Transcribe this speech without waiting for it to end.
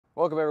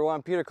Welcome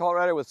everyone, Peter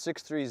Colorado with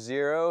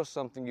 630,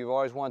 something you've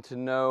always wanted to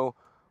know.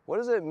 What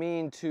does it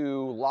mean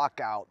to lock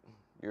out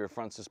your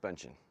front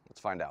suspension? Let's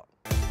find out.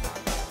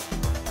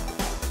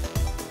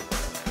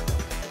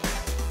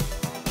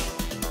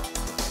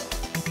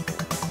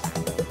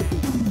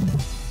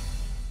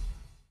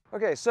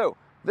 Okay, so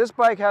this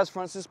bike has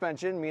front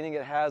suspension, meaning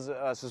it has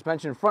a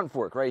suspension front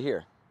fork right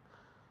here.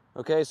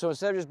 Okay, so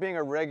instead of just being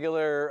a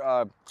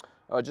regular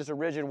just a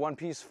rigid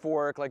one-piece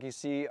fork like you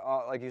see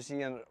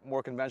in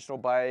more conventional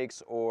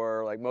bikes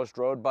or like most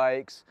road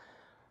bikes.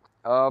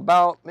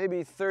 About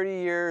maybe 30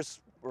 years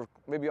or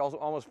maybe also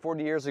almost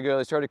 40 years ago,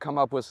 they started to come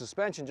up with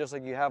suspension just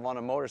like you have on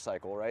a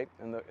motorcycle, right?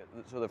 And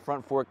so the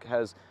front fork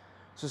has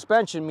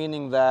suspension,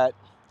 meaning that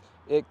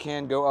it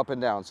can go up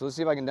and down. So let's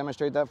see if I can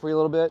demonstrate that for you a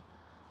little bit.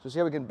 So see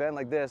how we can bend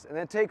like this, and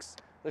then it takes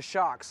the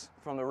shocks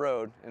from the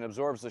road and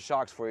absorbs the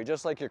shocks for you,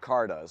 just like your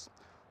car does,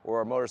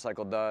 or a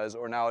motorcycle does,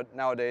 or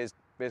nowadays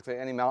basically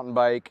any mountain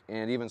bike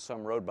and even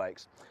some road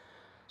bikes.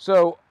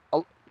 So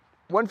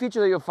one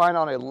feature that you'll find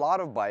on a lot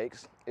of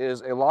bikes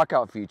is a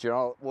lockout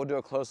feature. We'll do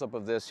a close-up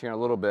of this here in a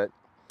little bit.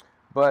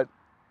 But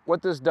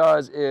what this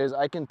does is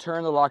I can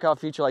turn the lockout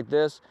feature like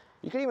this.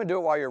 You can even do it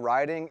while you're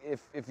riding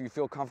if you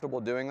feel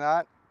comfortable doing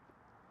that.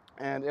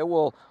 And it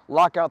will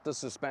lock out the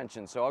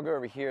suspension. So I'll go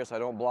over here so I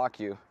don't block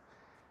you.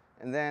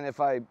 And then if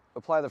I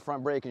apply the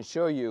front brake and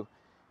show you,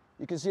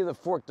 you can see the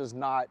fork does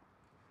not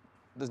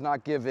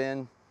give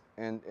in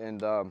and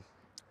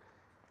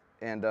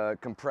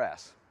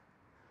compress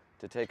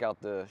to take out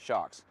the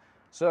shocks.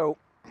 So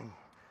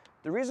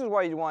the reasons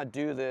why you want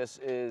to do this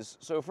is,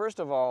 so first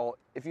of all,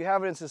 if you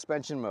have it in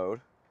suspension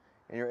mode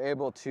and you're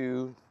able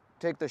to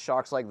take the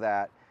shocks like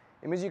that,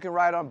 it means you can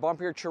ride on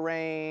bumpier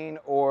terrain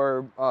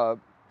or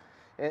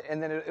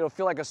and then it'll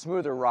feel like a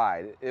smoother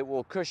ride. It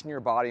will cushion your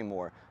body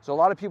more. So a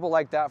lot of people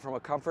like that from a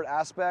comfort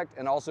aspect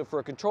and also for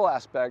a control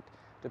aspect,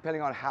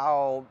 depending on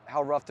how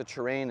rough the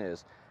terrain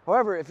is.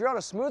 However, if you're on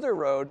a smoother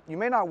road, you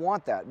may not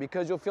want that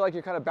because you'll feel like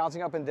you're kind of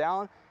bouncing up and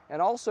down.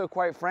 And also,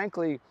 quite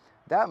frankly,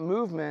 that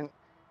movement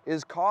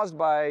is caused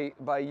by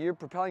you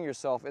propelling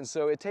yourself, and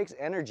so it takes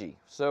energy.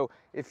 So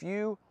if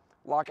you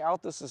lock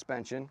out the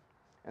suspension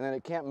and then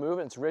it can't move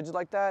and it's rigid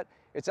like that,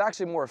 it's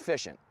actually more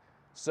efficient.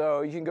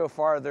 So you can go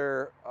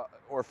farther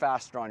or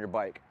faster on your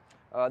bike.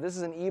 This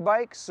is an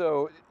e-bike,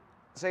 so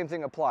same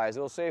thing applies.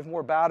 It'll save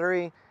more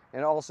battery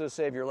and also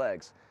save your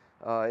legs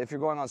if you're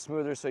going on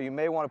smoother, so you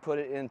may want to put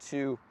it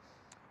into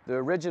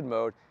the rigid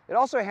mode. It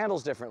also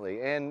handles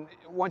differently, and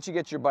once you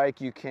get your bike,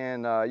 you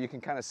can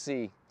kind of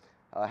see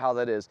how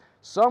that is.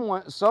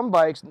 Some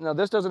bikes, now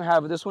this doesn't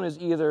have it. This one is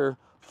either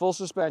full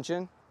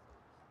suspension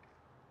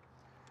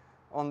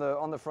on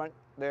the front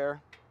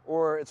there,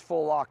 or it's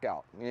full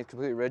lockout. I mean, it's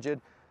completely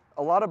rigid.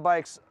 A lot of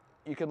bikes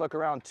you can look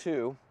around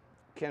too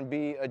can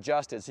be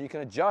adjusted, so you can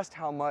adjust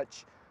how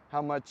much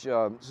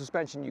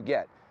suspension you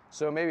get.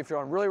 So maybe if you're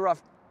on really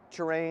rough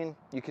terrain,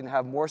 you can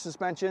have more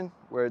suspension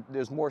where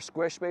there's more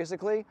squish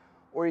basically,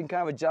 or you can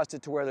kind of adjust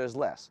it to where there's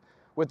less.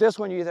 With this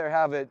one, you either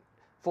have it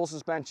full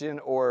suspension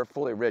or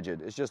fully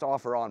rigid. It's just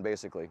off or on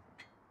basically.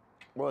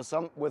 Well,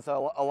 with a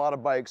lot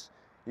of bikes,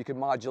 you can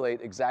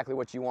modulate exactly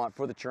what you want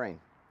for the terrain.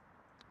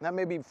 That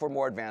may be for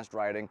more advanced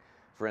riding,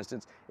 for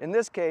instance. In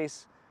this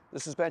case, the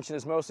suspension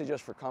is mostly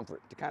just for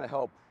comfort, to kind of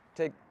help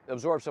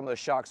absorb some of the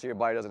shocks so your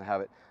body doesn't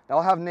have it. Now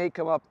I'll have Nate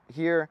come up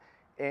here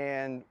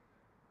and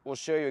we'll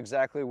show you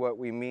exactly what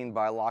we mean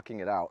by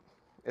locking it out.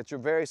 It's a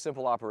very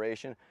simple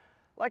operation.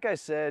 Like I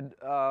said,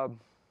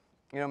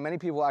 many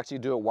people actually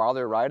do it while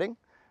they're riding,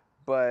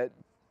 but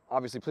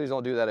obviously please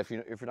don't do that if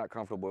you're not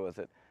comfortable with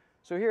it.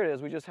 So here it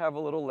is. We just have a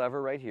little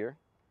lever right here,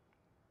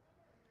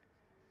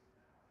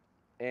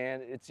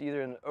 and it's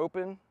either in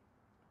open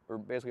or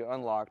basically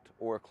unlocked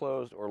or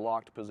closed or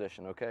locked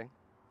position. Okay.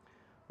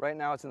 Right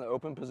now it's in the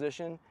open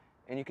position,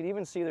 and you can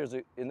even see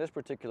in this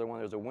particular one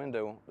there's a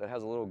window that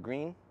has a little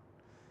green.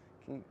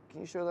 Can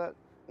you show that,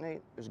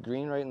 Nate? There's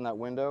green right in that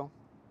window,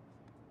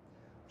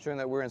 showing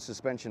that we're in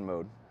suspension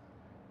mode.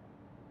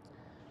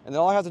 And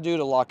then all I have to do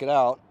to lock it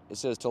out, it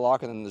says to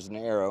lock it, and then there's an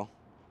arrow.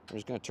 I'm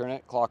just going to turn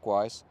it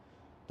clockwise.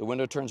 The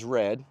window turns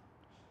red,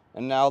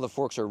 and now the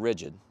forks are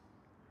rigid.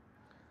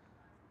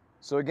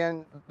 So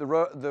again, the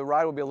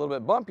ride will be a little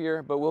bit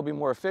bumpier, but will be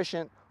more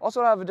efficient.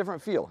 Also have a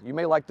different feel. You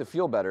may like the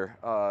feel better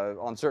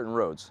on certain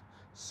roads.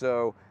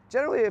 So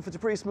generally, if it's a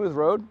pretty smooth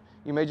road,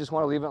 you may just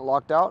want to leave it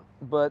locked out.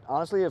 But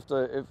honestly, if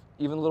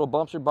even little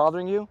bumps are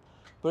bothering you,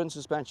 put it in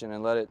suspension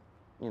and let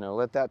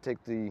that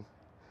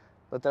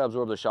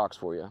absorb the shocks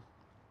for you.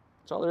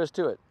 That's all there is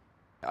to it.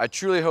 I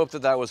truly hope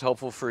that was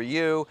helpful for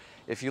you.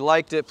 If you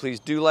liked it, please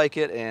do like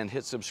it and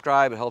hit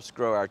subscribe. It helps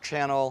grow our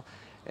channel.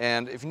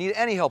 And if you need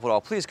any help at all,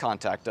 please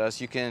contact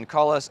us. You can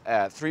call us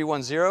at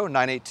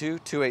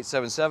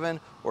 310-982-2877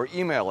 or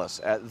email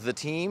us at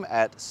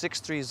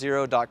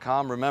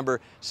theteam@sixthreezero.com. Remember,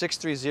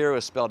 630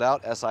 is spelled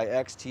out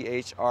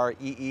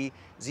SIXTHREEZERO.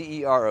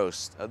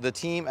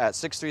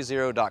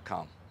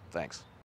 Theteam@sixthreezero.com. Thanks.